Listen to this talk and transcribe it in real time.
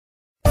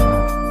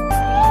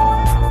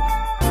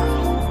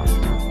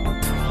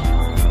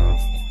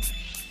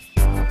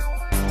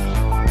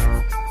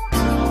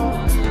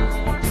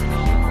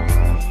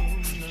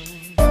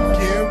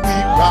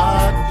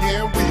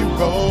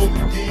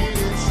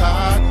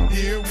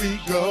we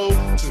go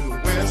to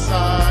the west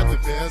side, the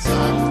best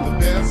side, the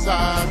best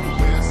side,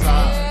 the west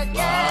side,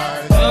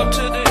 right. Up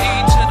to the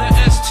E to the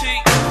ST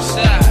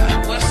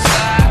side, west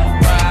side,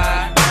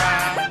 ride,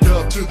 ride.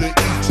 Up to the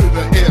E to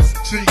the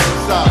ST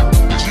side,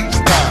 G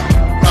Style,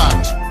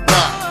 ride,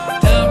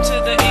 ride. Up to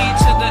the E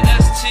to the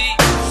ST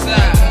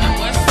side,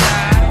 west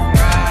side,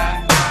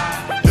 ride,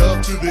 ride. Up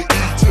to the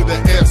E to the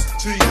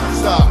ST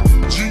side,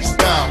 G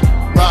Style,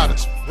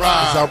 riders,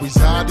 ride. As I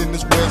reside in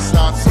this west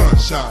side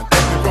sunshine,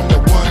 different from the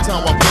one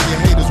time I play your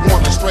haters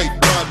wanna straight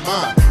run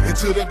mine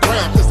into the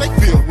ground, cause they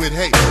filled with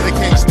hate. They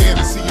can't stand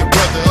to see your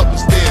brother up and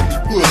steady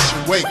push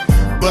and wait.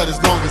 But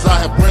as long as I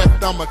have breath,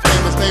 I'ma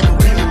claim his name and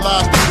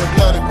realize through the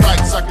blood of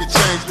Christ I can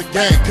change the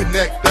game.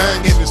 Connect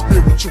things in the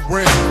spiritual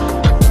realm.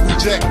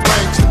 Reject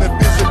claims in the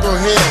physical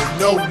hell.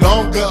 No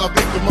longer a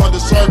victim under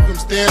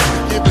circumstance.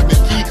 Given the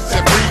keys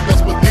and free,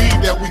 best believe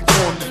that we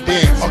going to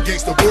dance.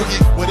 Against the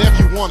boogie, whatever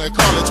you wanna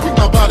call it. Tweak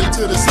my body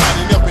to the side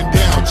and up and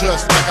down,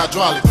 just like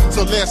hydraulics.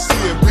 So let's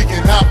see if we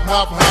can hop,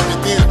 hop, hop,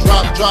 and then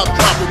drop, drop,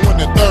 drop it when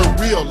the third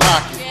wheel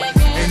lock it.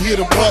 And hit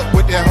 'em up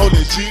with that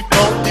holy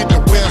G-Funk. Get the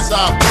west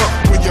side bump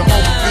when your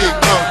homie big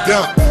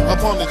dump.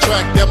 Up on the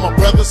track that my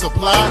brother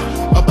supplied.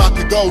 About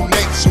to go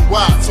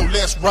nationwide, so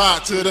let's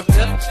ride to the Up to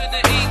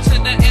the E to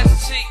the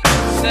ST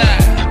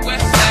side,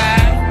 west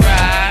side,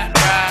 ride,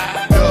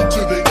 ride. up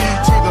to the E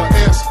to the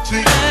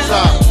ST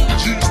side,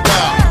 G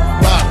Style,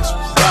 riders,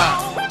 ride.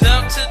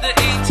 Up to the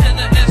E to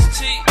the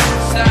ST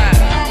side,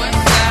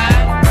 west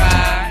side,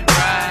 ride,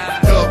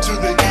 ride. Up to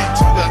the E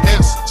to the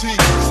ST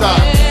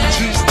side,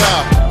 G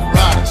Style,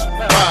 riders,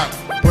 ride.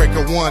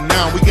 Breaker one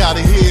now, we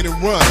gotta hit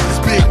and run. It's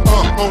big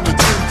on the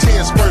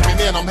 210 swerving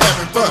and I'm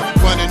having fun.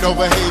 Running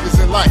over haters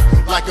in life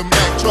like a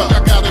Mack truck.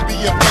 I gotta be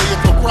a player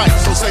for Christ,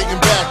 so Satan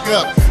back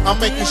up. I'm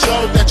making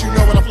sure that you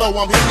know when I flow,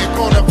 I'm hitting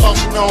corner,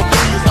 flossing on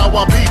me is how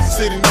I be.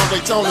 Sitting on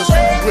Daytona's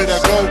with a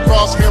gold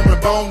cross,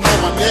 herringbone on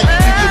my neck.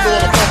 Keep the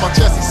Lord upon my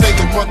chest and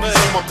Satan monkeys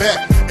on my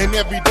back. And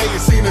every day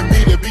it seeming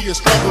me to be a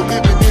struggle.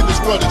 Living in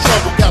this world of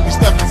trouble got me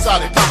stuck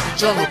inside a concrete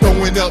jungle.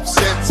 Throwing up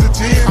sets to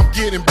 10. I'm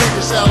getting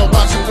bigger, shallow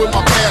boxing with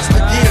my past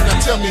again. Now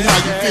tell me how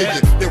you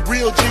figure that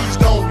real G's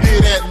don't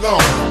live that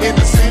long. In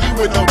the city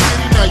with no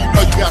pity, now you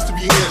know you got to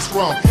be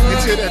headstrong.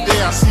 Until that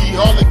day I see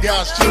all the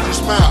God's children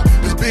smile.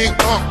 This big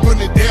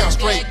putting it down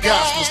straight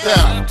gospel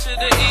style. Up to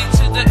the E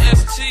to the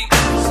ST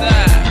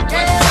side,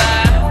 west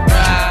side,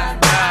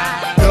 ride,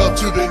 ride. Up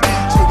to the E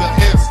to the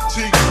ST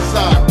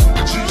side,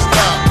 G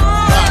Style,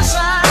 ride,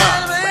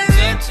 ride.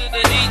 Up to the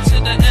E to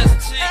the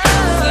ST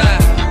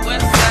side,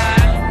 west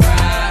side,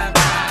 ride,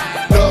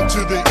 ride. Up to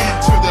the E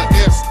to the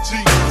ST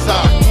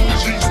side,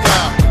 G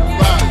Style,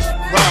 ride,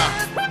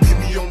 ride. Meet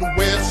me on the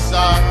west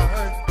side.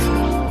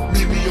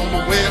 Meet me on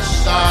the west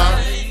side.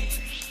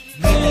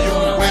 Meet me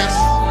on the west.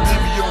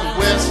 Meet me on the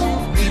west.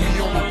 Meet me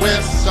on the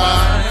west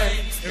side.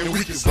 And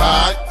we can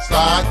slide,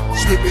 slide,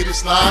 strip it and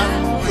slide.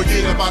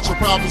 Forget about your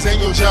problems and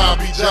your job,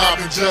 be job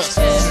and just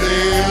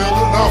sail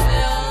along.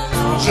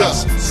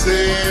 Just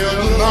sail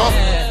along.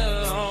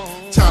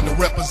 Time to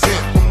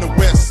represent from the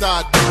west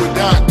side, do or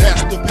die,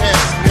 that's the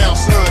past. Now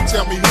son,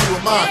 tell me who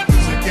am I?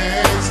 Who's a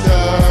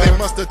gangster? They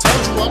must have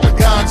told you I'm the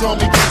God's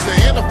only gangster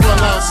and a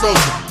frontline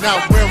soldier.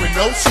 Not wearing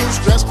no suits,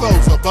 dress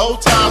clothes, or bow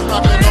ties,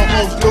 knocking on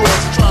most doors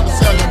and trying to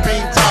sell them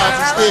bean ties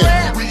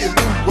instead. We a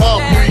new raw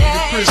breed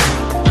of Christian,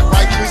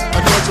 righteous,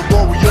 anointed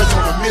warriors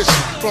on a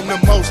mission from the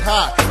Most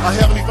High. Our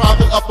Heavenly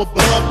Father up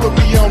above put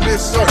me on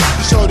this earth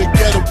to show the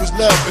ghetto was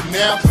love. But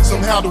now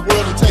somehow the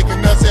world is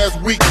taking us as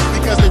weak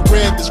because they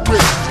read the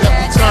scriptures that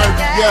we turn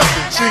the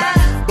other cheek.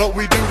 But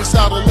we do this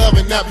out of love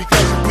and not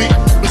because we're weak.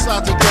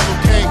 Besides the devil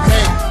can't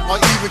hang or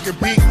even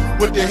compete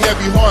with the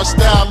heavy hard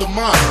style of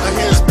mine. A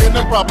head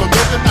spinner problem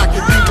is to knock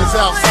your demons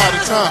outside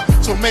of time.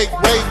 So make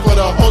way for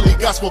the holy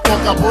gospel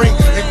funk I bring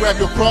and grab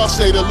your cross,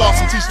 say the lost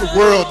and teach the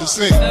world to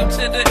sing. Up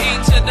to the E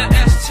to the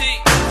ST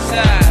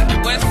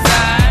side, west